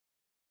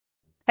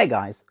Hey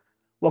guys,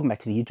 welcome back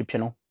to the YouTube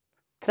channel.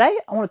 Today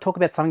I want to talk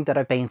about something that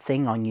I've been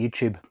seeing on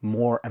YouTube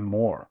more and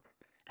more,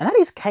 and that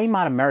is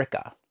Kmart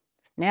America.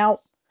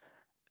 Now,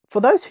 for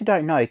those who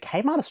don't know,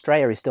 Kmart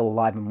Australia is still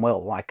alive and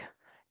well. Like,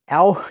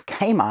 our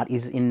Kmart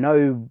is in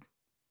no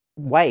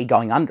way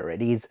going under.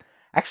 It is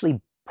actually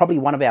probably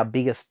one of our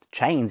biggest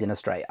chains in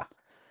Australia.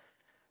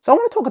 So I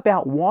want to talk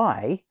about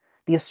why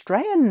the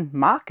Australian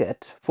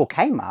market for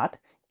Kmart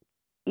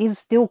is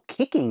still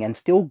kicking and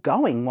still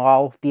going,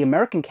 while the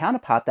American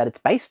counterpart that it's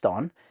based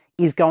on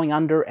is going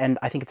under, and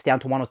I think it's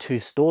down to 1 or 2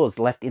 stores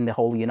left in the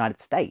whole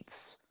United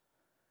States.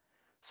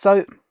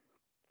 So,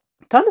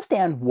 to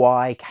understand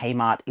why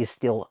Kmart is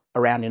still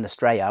around in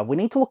Australia, we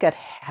need to look at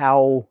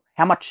how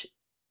much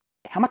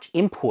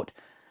input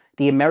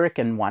the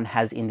American one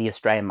has in the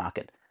Australian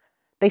market.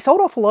 They sold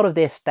off a lot of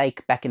their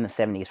stake back in the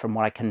 70s, from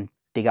what I can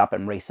dig up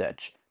and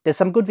research. There's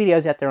some good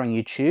videos out there on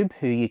YouTube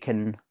who you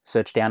can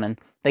search down, and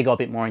they go a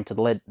bit more into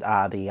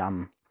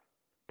the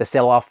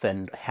sell-off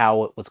and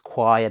how it was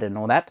quiet and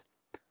all that.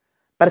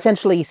 But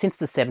essentially, since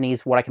the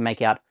 70s, what I can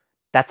make out,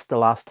 that's the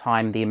last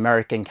time the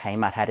American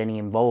Kmart had any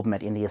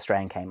involvement in the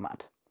Australian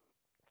Kmart.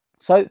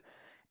 So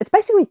it's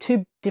basically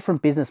two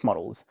different business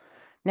models.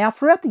 Now,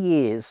 throughout the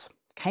years,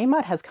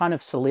 Kmart has kind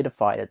of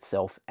solidified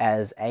itself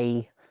as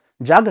a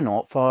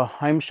juggernaut for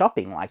home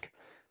shopping. Like,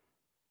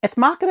 it's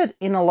marketed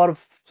in a lot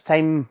of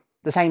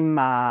the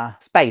same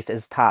space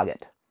as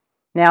Target.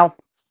 Now,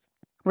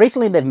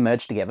 recently they've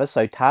merged together,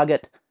 so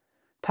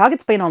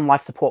Target's been on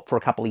life support for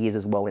a couple of years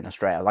as well in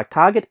Australia. Like,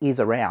 Target is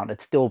around,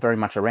 it's still very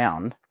much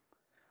around,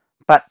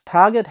 but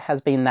Target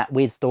has been that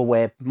weird store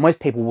where most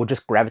people will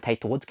just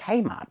gravitate towards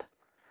Kmart.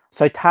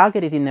 So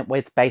Target is in that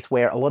weird space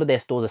where a lot of their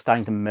stores are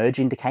starting to merge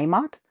into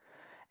Kmart,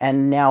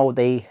 and now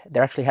there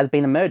actually has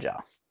been a merger.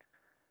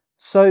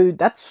 So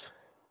that's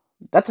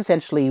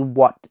essentially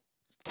what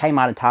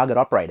Kmart and Target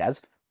operate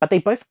as, but they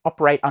both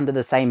operate under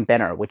the same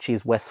banner, which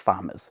is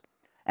Wesfarmers.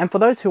 And for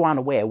those who aren't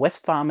aware,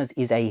 Wesfarmers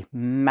is a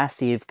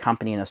massive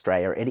company in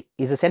Australia. It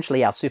is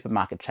essentially our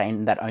supermarket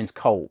chain that owns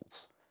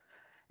Coles.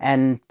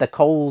 And the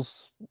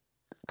Coles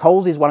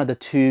is one of the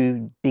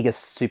two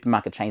biggest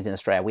supermarket chains in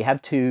Australia. We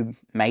have two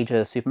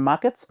major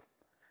supermarkets,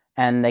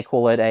 and they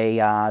call it a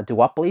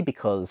duopoly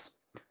because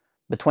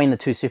between the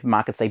two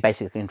supermarkets, they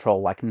basically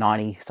control like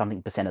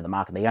 90-something% of the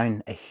market. They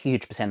own a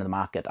huge percent of the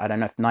market. I don't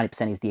know if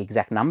 90% is the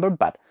exact number,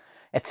 but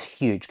it's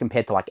huge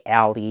compared to like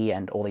Aldi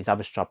and all these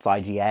other shops,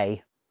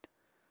 IGA.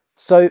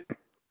 So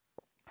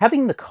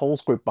having the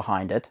Coles group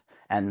behind it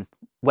and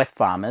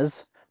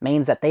Wesfarmers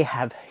means that they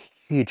have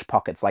huge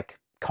pockets. Like,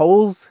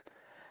 Coles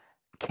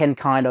can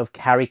kind of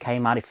carry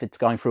Kmart if it's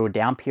going through a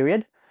down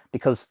period,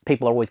 because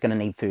people are always going to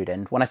need food.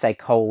 And when I say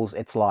Coles,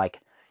 it's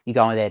like you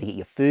go in there to get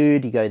your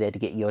food, you go there to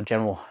get your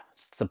general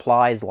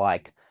supplies.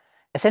 Like,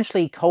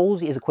 essentially,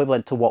 Coles is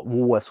equivalent to what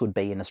Woolworths would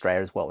be in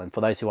Australia as well. And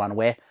for those who aren't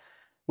aware,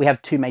 we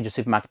have two major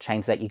supermarket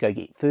chains that you go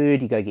get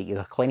food, you go get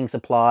your cleaning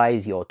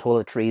supplies, your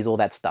toiletries, all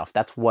that stuff.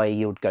 That's where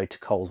you would go to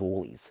Coles or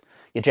Woolies,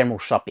 your general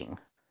shopping.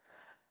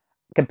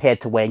 Compared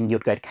to when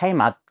you'd go to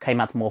Kmart,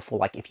 Kmart's more for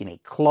like if you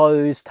need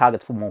clothes,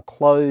 Target's for more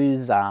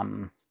clothes,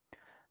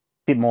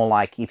 bit more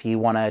like if you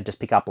want to just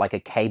pick up like a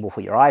cable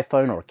for your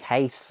iPhone or a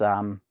case.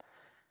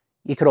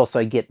 You could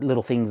also get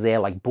little things there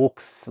like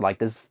books. Like,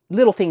 there's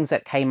little things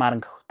that Kmart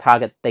and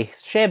Target, they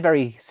share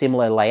very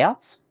similar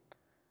layouts.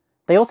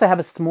 They also have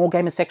a small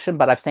gaming section,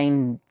 but I've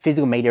seen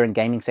physical media and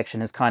gaming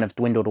section has kind of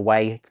dwindled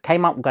away.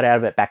 Kmart got out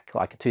of it back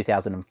like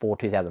 2004,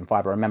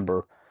 2005. I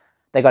remember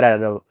they got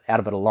out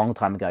of it a long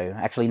time ago.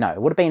 Actually, no,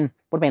 it would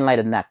have been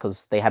later than that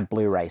because they had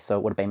Blu-ray, so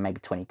it would have been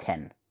maybe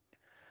 2010.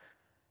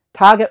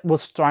 Target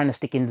was trying to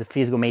stick into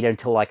physical media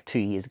until like 2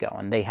 years ago,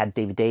 and they had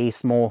DVD,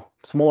 smaller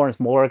and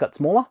smaller. It got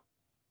smaller,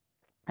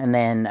 and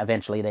then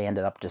eventually they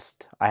ended up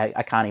just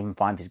I can't even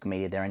find physical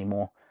media there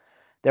anymore.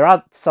 There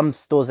are some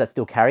stores that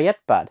still carry it,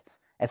 but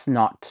it's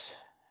not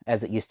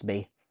as it used to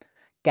be.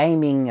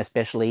 Gaming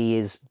especially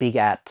is big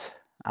at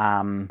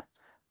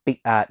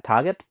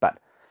Target, but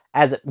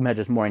as it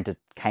merges more into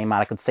Kmart,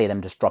 I could see them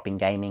just dropping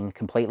gaming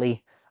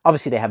completely.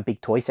 Obviously, they have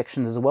big toy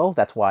sections as well.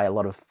 That's why a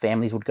lot of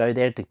families would go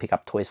there to pick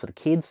up toys for the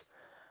kids.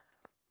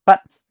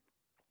 But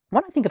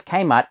when I think of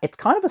Kmart, it's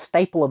kind of a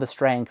staple of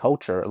Australian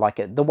culture. Like,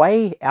 the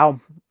way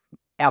our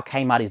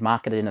Kmart is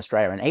marketed in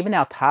Australia, and even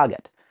our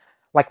Target.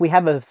 Like, we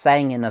have a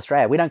saying in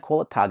Australia, we don't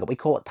call it Target, we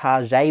call it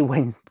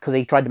Target, because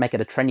he tried to make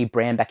it a trendy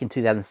brand back in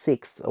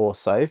 2006 or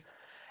so,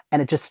 and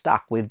it just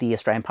stuck with the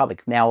Australian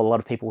public. Now a lot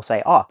of people will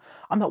say, oh,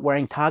 I'm not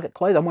wearing Target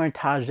clothes, I'm wearing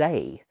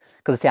Target,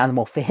 because it sounds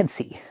more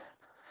fancy.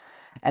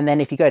 And then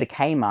if you go to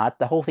Kmart,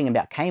 the whole thing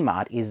about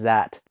Kmart is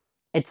that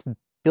it's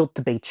built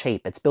to be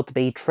cheap, it's built to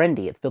be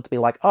trendy, it's built to be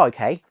like, oh,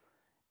 okay,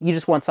 you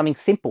just want something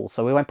simple,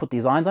 so we won't put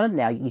designs on it.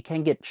 Now, you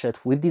can get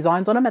shirts with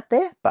designs on them at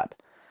there, but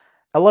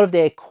a lot of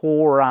their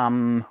core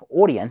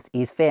audience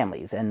is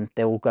families, and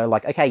they will go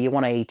like, okay, you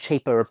want a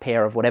cheaper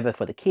pair of whatever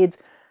for the kids,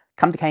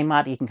 come to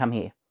Kmart, you can come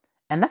here.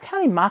 And that's how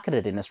they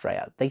marketed in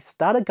Australia. They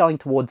started going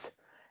towards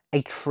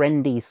a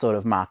trendy sort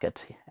of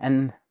market.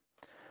 And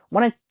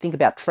when I think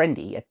about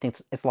trendy,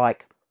 it's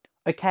like,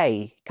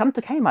 okay, come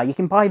to Kmart, you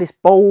can buy this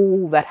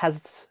bowl that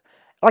has,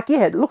 like,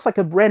 yeah, it looks like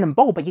a random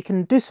bowl, but you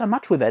can do so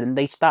much with it, and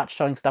they start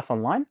showing stuff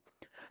online.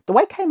 The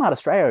way Kmart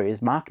Australia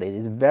is marketed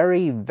is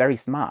very, very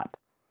smart.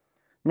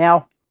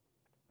 Now,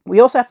 we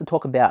also have to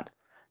talk about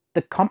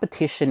the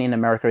competition in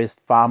America is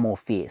far more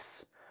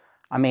fierce.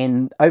 I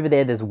mean, over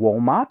there's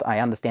Walmart. I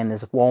understand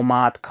there's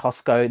Walmart,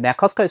 Costco. Now,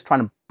 Costco's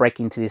trying to break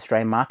into the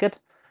Australian market.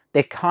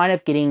 They're kind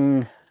of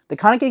getting, they're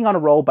kind of getting on a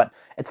roll, but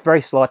it's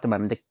very slow at the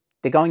moment.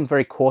 They're going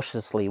very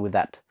cautiously with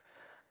that.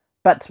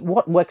 But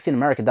what works in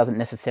America doesn't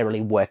necessarily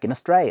work in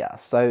Australia.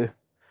 So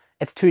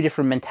it's two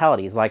different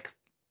mentalities. Like,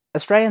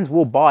 Australians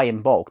will buy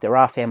in bulk. There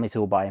are families who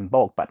will buy in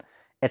bulk, but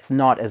it's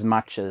not as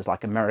much as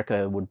like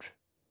America would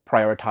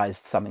prioritize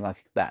something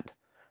like that.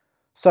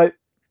 So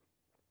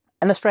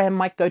an Australian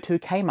might go to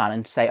Kmart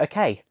and say,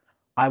 okay,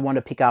 I want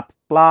to pick up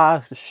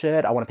blah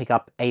shirt, I want to pick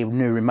up a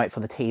new remote for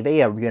the TV,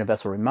 a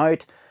universal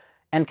remote.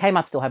 And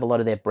Kmart still have a lot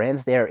of their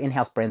brands. Their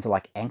in-house brands are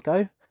like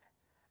Anko.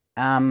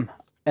 And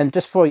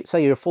just so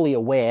you're fully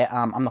aware,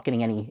 I'm not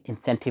getting any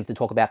incentive to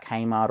talk about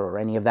Kmart or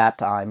any of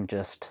that.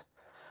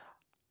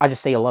 I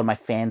just see a lot of my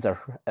fans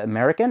are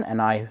American,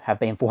 and I have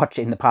been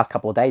watching the past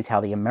couple of days how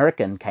the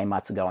American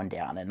Kmarts are going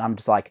down, and I'm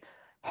just like,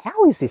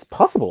 how is this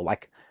possible?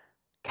 Like,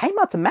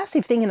 Kmart's a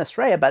massive thing in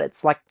Australia, but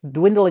it's like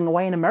dwindling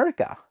away in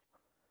America.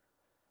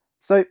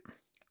 So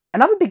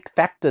another big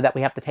factor that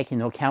we have to take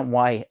into account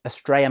why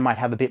Australia might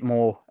have a bit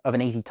more of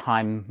an easy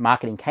time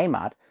marketing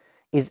Kmart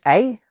is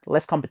A,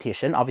 less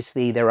competition.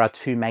 Obviously, there are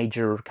two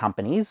major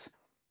companies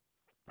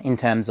in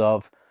terms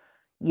of,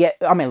 yeah,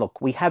 I mean, look,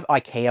 we have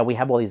IKEA, we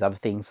have all these other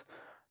things,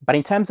 but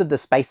in terms of the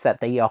space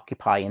that they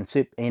occupy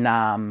in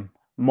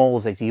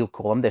malls, as you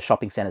call them, they're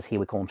shopping centers here,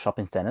 we call them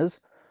shopping centers.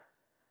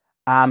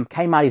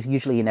 Kmart is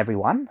usually in every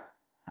one.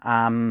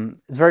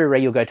 It's very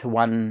rare you'll go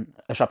to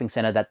a shopping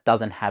center that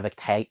doesn't have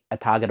a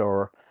Target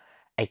or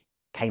a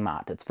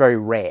Kmart. It's very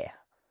rare.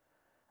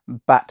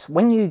 But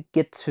when you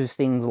get to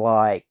things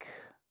like,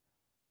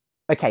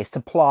 okay,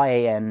 supply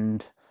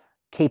and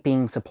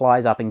keeping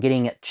supplies up and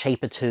getting it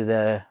cheaper to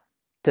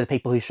the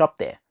people who shop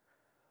there,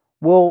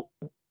 well,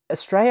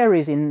 Australia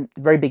is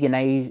very big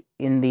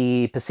in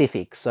the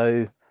Pacific,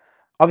 so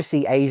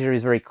obviously Asia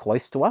is very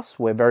close to us.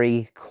 We're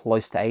very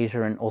close to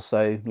Asia, and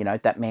also,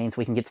 that means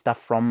we can get stuff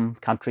from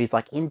countries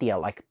like India,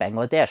 like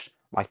Bangladesh,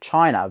 like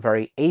China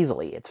very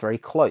easily. It's very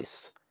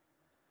close.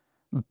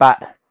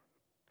 But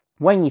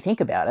when you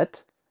think about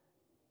it,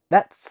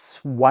 that's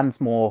one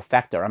small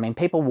factor. I mean,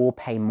 people will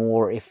pay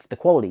more if the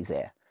quality's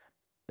there.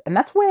 And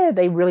that's where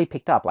they really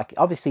picked up. Like,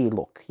 obviously,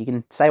 look, you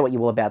can say what you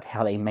will about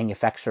how they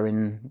manufacture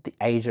in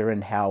Asia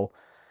and how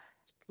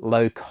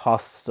low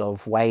costs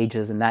of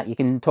wages and that. You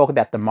can talk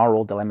about the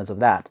moral dilemmas of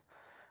that.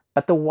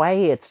 But the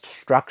way it's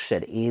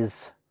structured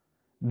is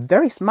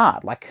very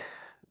smart. Like,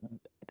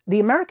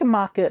 the American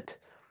market,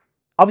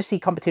 obviously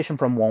competition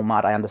from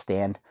Walmart, I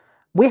understand.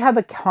 We have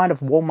a kind of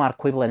Walmart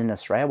equivalent in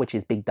Australia, which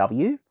is Big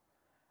W.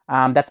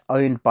 That's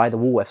owned by the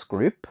Woolworths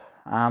Group.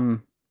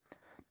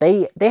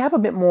 They have a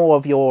bit more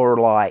of your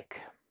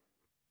like,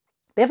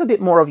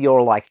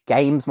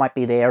 games might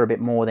be there a bit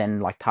more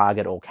than like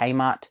Target or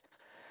Kmart.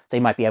 So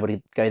you might be able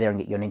to go there and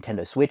get your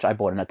Nintendo Switch. I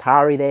bought an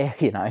Atari there.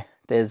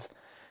 There's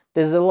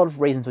a lot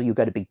of reasons why you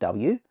go to Big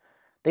W.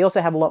 They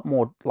also have a lot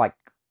more, like,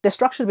 they're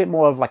structured a bit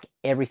more of like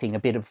everything, a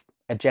bit of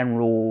a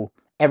general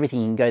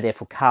everything. You can go there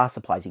for car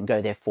supplies, you can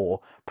go there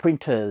for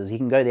printers, you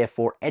can go there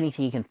for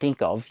anything you can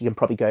think of, you can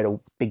probably go to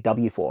Big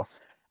W for.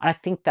 And I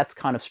think that's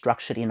kind of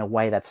structured in a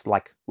way that's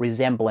like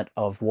resemblant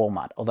of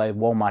Walmart, although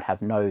Walmart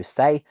have no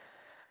say.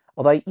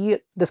 Although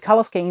there's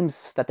color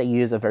schemes that they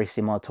use are very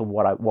similar to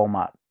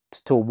Walmart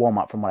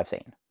from what I've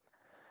seen.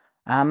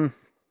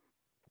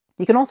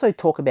 You can also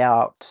talk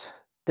about,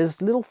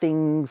 there's little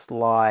things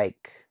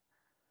like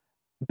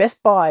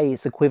Best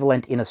Buy's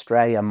equivalent in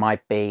Australia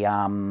might be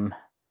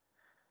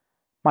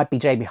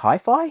JB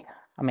Hi-Fi.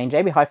 I mean,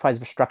 JB Hi-Fi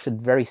is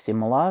structured very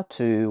similar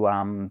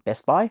to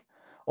Best Buy,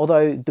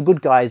 although the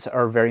Good Guys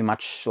are very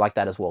much like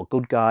that as well.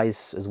 Good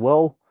Guys as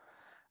well.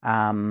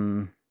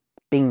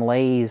 Bing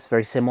Lee is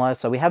very similar.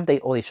 So we have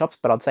all these shops,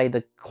 but I'd say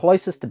the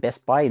closest to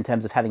Best Buy in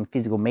terms of having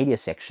physical media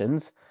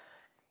sections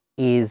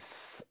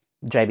is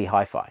JB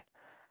Hi-Fi.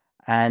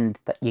 And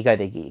you go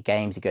there to get your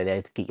games, you go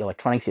there to get your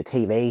electronics, your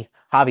TV.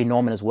 Harvey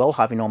Norman as well.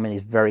 Harvey Norman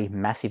is very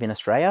massive in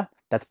Australia.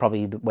 That's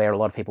probably where a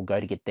lot of people go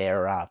to get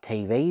their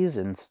TVs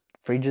and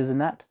fridges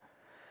and that.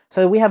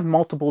 So we have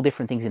multiple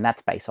different things in that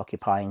space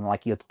occupying,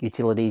 like your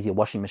utilities, your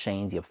washing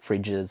machines, your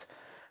fridges.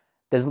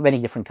 There's many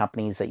different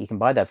companies that you can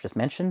buy that I've just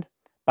mentioned.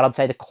 But I'd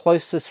say the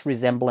closest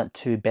resemblant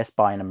to Best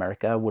Buy in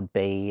America would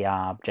be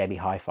JB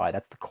Hi-Fi.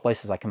 That's the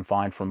closest I can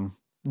find from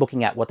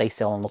looking at what they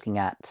sell and looking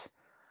at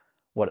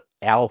what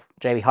our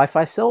JB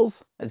Hi-Fi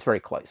sells. It's very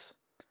close.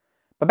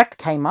 But back to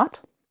Kmart.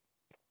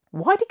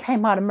 Why did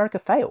Kmart America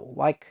fail?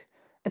 Like,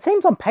 it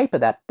seems on paper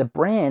that the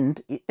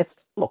brand,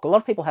 look, a lot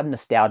of people have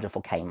nostalgia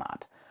for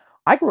Kmart.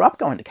 I grew up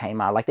going to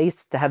Kmart. Like, they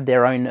used to have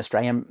their own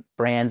Australian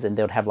brands, and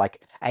they would have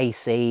like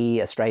AC,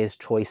 Australia's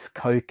Choice,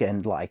 Coke,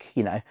 and like,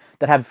 they'd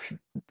have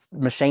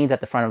machines at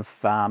the front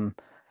of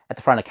at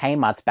the front of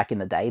Kmart's back in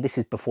the day. This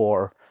is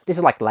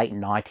like late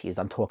 90s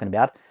I'm talking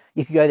about.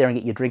 You could go there and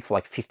get your drink for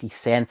like 50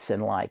 cents,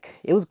 and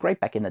like, it was great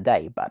back in the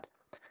day. But,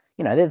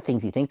 you know, they're the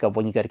things you think of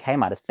when you go to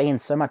Kmart. It's been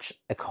so much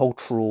a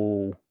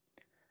cultural,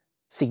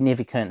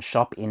 significant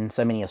shop in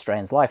so many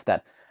Australians' life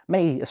that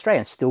many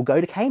Australians still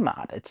go to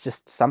Kmart. It's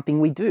just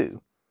something we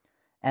do.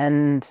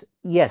 And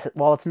yes,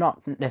 while it's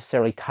not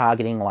necessarily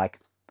targeting like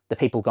the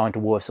people going to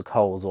Woolworths or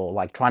Coles, or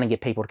like trying to get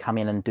people to come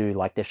in and do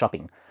like their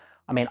shopping.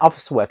 I mean,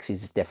 Officeworks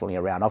is definitely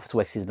around.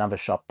 Officeworks is another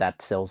shop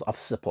that sells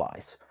office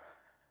supplies.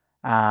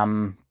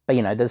 But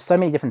you know, there's so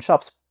many different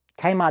shops.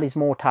 Kmart is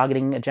more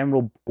targeting a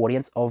general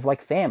audience of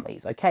like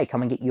families. Okay,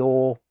 come and get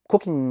your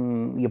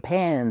cooking, your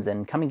pans,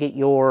 and come and get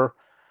your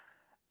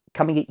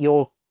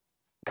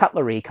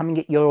cutlery, come and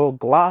get your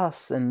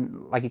glass,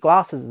 and like your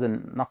glasses,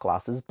 and not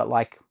glasses, but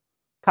like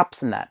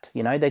cups and that.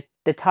 You know,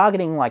 they're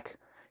targeting like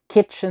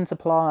kitchen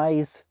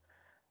supplies,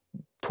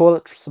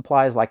 toilet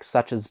supplies, like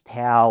such as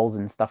towels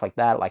and stuff like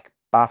that, like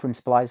bathroom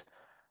supplies,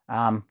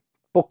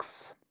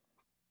 books,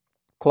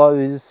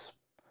 clothes,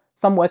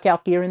 some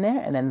workout gear in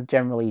there, and then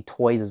generally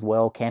toys as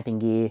well, camping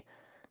gear.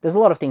 There's a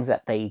lot of things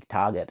that they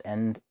target,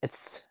 and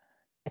it's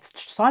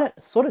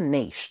sort of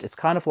niched. It's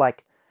kind of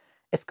like,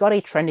 it's got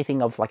a trendy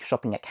thing of like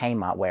shopping at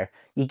Kmart, where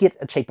you get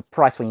a cheaper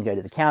price when you go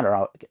to the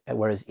counter,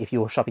 whereas if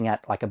you're shopping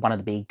at like one of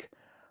the big,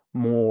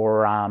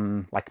 more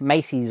like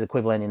Macy's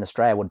equivalent in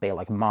Australia would be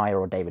like Myer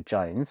or David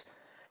Jones.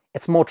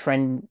 It's more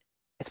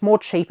it's more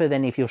cheaper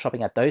than if you're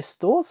shopping at those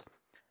stores.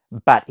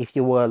 But if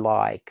you were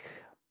like,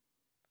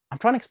 I'm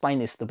trying to explain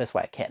this the best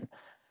way I can.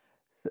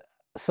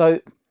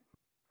 So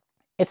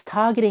it's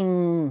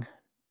targets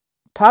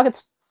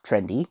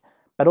trendy,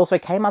 but also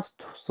Kmart's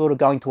sort of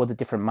going towards a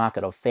different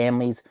market of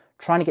families,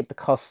 trying to get the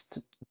costs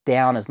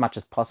down as much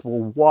as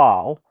possible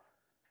while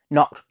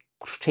not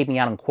cheaping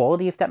out on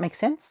quality, if that makes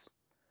sense.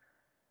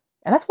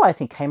 And that's why I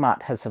think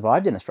Kmart has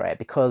survived in Australia,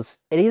 because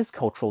it is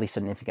culturally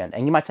significant.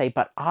 And you might say,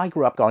 but I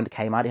grew up going to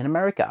Kmart in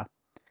America.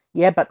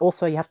 Yeah, but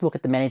also you have to look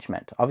at the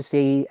management.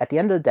 Obviously, at the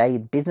end of the day,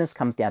 business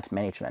comes down to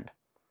management.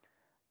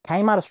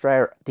 Kmart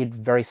Australia did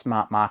very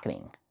smart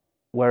marketing,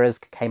 whereas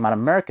Kmart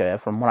America,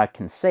 from what I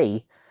can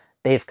see,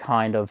 they've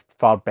kind of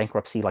filed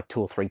bankruptcy like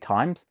 2 or 3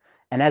 times.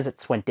 And as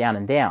it's went down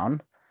and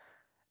down,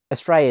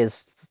 Australia's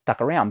stuck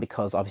around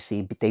because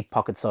obviously deep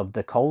pockets of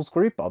the Coles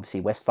group,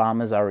 obviously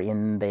Wesfarmers are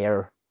in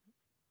there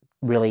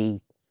really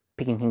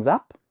picking things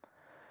up.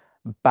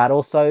 But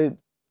also,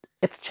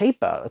 it's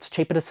cheaper. It's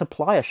cheaper to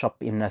supply a shop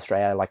in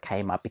Australia like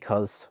Kmart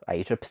because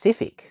Asia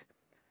Pacific.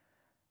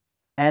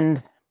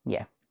 And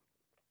yeah,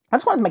 I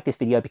just wanted to make this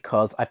video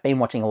because I've been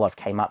watching a lot of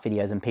Kmart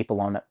videos and people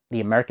on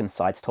the American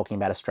sites talking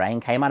about Australian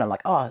Kmart. I'm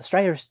like, oh,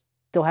 Australia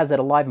still has it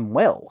alive and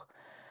well.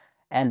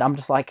 And I'm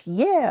just like,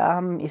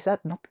 yeah, is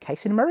that not the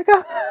case in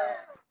America?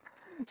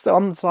 So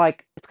I'm just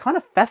like, it's kind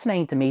of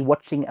fascinating to me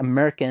watching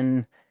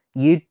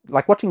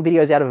watching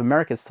videos out of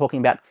America talking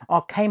about,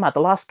 oh, Kmart,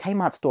 the last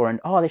Kmart store, and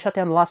oh, they shut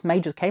down the last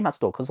major Kmart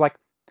store, because like,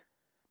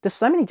 there's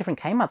so many different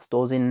Kmart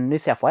stores in New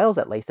South Wales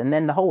at least, and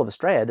then the whole of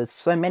Australia, there's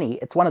so many.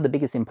 It's one of the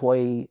biggest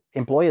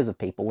employers of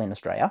people in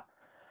Australia.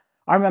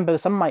 I remember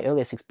some of my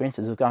earliest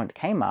experiences of going to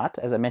Kmart,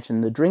 as I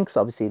mentioned, the drinks,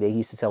 obviously they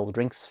used to sell the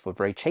drinks for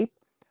very cheap.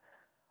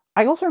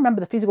 I also remember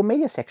the physical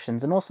media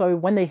sections, and also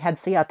when they had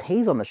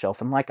CRTs on the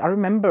shelf, and like, I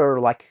remember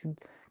like,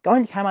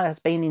 going to Kmart has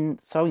been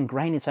so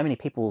ingrained in so many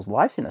people's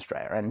lives in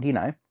Australia, and you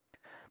know,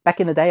 back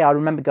in the day, I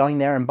remember going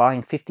there and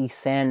buying 50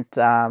 cent,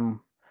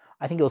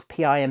 I think it was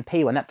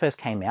PIMP when that first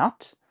came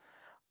out.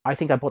 I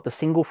think I bought the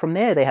single from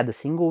there. They had the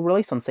single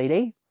release on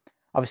CD.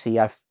 Obviously,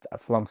 I've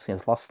long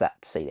since lost that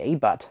CD,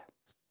 but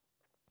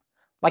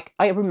like,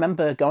 I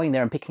remember going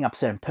there and picking up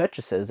certain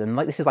purchases, and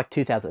like, this is like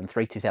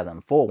 2003,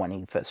 2004 when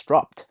he first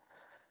dropped.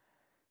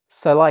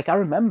 So like, I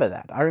remember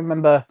that. I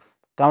remember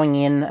going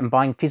in and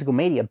buying physical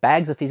media,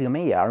 bags of physical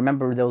media. I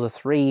remember there was a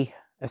three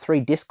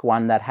disc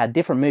one that had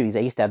different movies.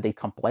 They used to have these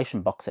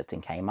compilation box sets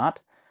in Kmart.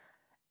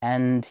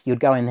 And you'd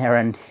go in there,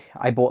 and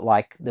I bought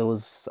like, there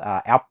was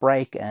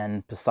Outbreak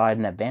and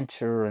Poseidon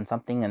Adventure and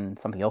something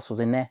else was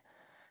in there.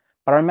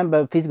 But I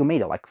remember physical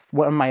media, like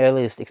one of my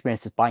earliest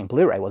experiences buying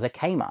Blu-ray was at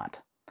Kmart.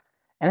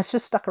 And it's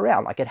just stuck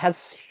around. Like, it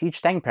has huge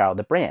staying power,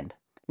 the brand.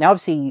 Now,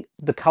 obviously,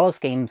 the color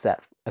schemes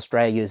that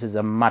Australia uses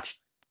are much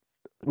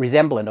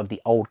resemblant of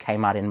the old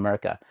Kmart in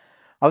America.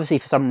 Obviously,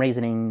 for some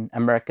reason in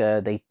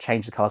America, they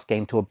changed the color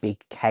scheme to a big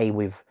K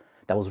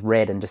that was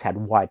red and just had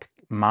white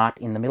Mart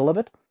in the middle of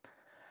it.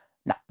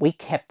 No, we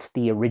kept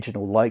the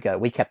original logo.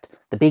 We kept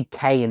the big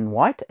K in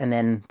white, and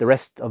then the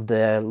rest of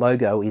the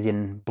logo is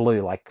in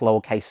blue, like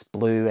lowercase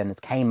blue, and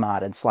it's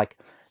Kmart. It's like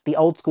the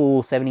old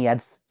school 70s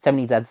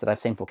ads that I've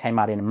seen for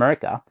Kmart in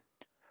America.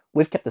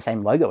 We've kept the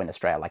same logo in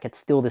Australia. Like, it's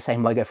still the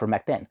same logo from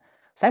back then.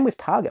 Same with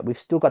Target. We've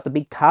still got the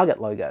big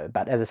Target logo,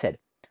 but as I said,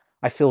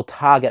 I feel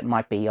Target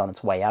might be on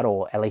its way out,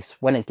 or at least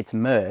when it gets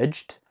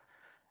merged,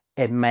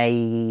 it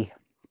may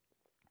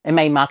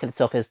market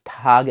itself as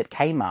Target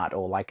Kmart,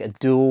 or like a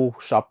dual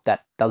shop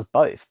that does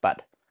both.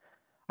 But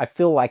I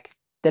feel like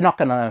they're not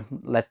going to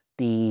let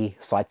the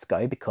sites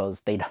go,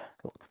 because the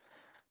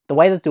the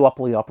way that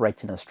duopoly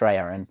operates in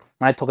Australia, and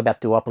when I talk about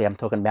duopoly, I'm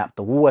talking about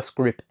the Woolworths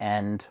Group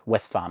and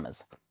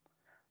Wesfarmers.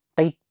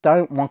 They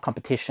don't want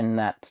competition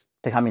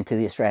to come into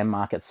the Australian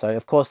market, so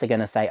of course they're going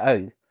to say,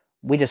 oh,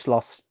 we just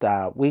lost,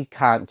 we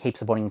can't keep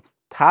supporting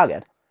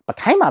Target, but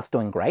Kmart's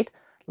doing great.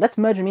 Let's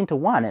merge them into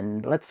one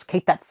and let's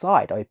keep that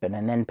side open,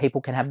 and then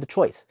people can have the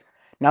choice.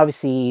 Now,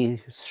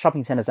 obviously,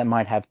 shopping centres that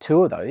might have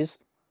two of those,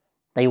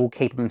 they will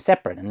keep them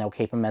separate, and they'll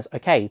keep them as,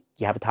 okay,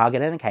 you have a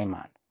Target and a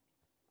Kmart.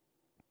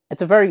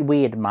 It's a very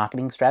weird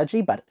marketing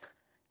strategy, but it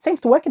seems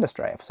to work in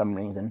Australia for some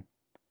reason.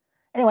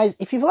 Anyways,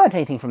 if you've learned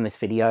anything from this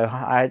video,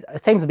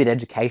 it seems a bit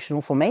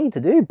educational for me to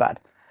do,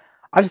 but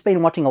I've just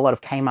been watching a lot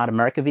of Kmart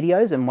America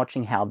videos and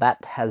watching how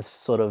that has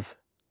sort of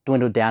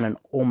dwindled down and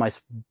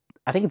almost,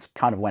 I think it's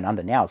kind of went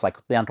under now. It's like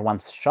down to one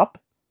shop.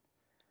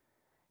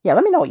 Yeah,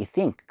 let me know what you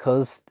think,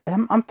 because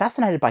I'm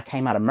fascinated by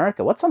Kmart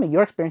America. What's some of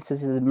your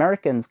experiences as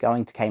Americans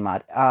going to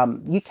Kmart?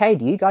 UK,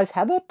 do you guys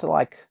have it?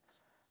 Like,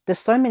 there's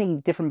so many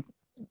different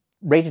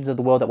regions of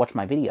the world that watch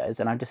my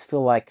videos, and I just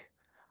feel like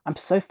I'm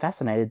so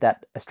fascinated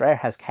that Australia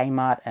has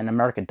Kmart and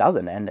America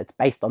doesn't, and it's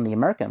based on the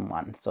American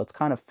one. So it's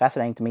kind of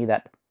fascinating to me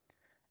that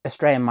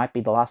Australia might be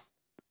the last,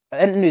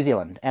 and New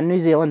Zealand. And New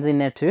Zealand's in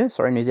there too.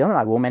 Sorry, New Zealand,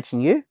 I will mention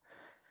you.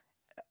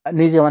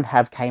 New Zealand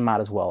have Kmart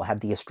as well,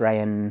 have the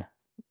Australian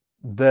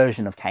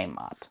version of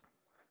Kmart.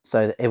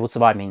 So it will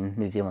survive in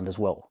New Zealand as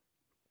well.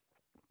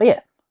 But yeah,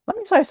 let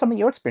me know some of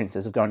your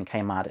experiences of going to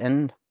Kmart,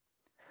 and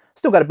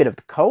still got a bit of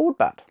the cold,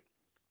 but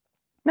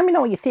let me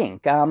know what you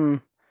think.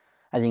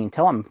 As you can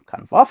tell, I'm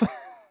kind of off.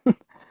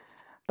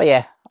 But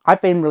yeah,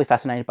 I've been really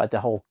fascinated by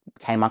the whole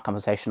Kmart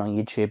conversation on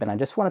YouTube, and I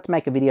just wanted to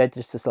make a video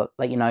just to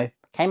let you know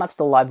Kmart's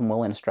still alive and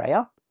well in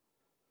Australia.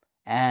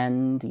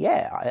 And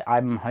yeah,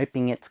 I'm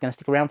hoping it's going to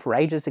stick around for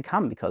ages to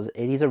come, because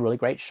it is a really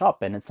great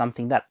shop, and it's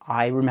something that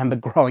I remember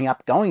growing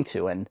up going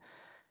to. And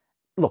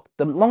look,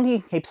 the longer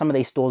you keep some of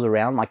these stores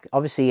around, like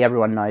obviously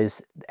everyone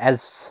knows,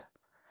 as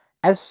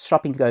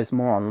shopping goes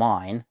more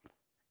online,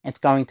 it's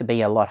going to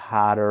be a lot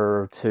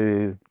harder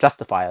to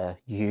justify a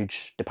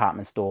huge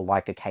department store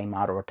like a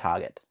Kmart or a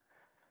Target.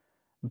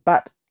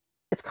 But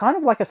it's kind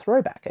of like a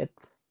throwback.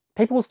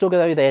 People will still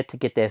go there to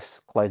get their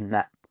clothes and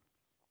that.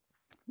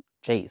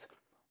 Jeez,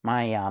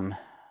 my yeah,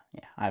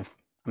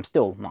 I'm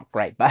still not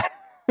great, but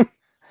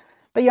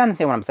but you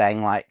understand what I'm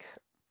saying. Like,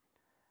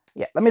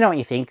 yeah, let me know what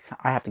you think.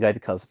 I have to go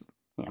because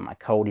my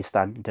cold is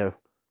starting to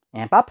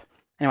amp up.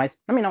 Anyways,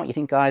 let me know what you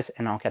think, guys,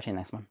 and I'll catch you in the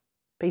next one.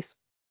 Peace.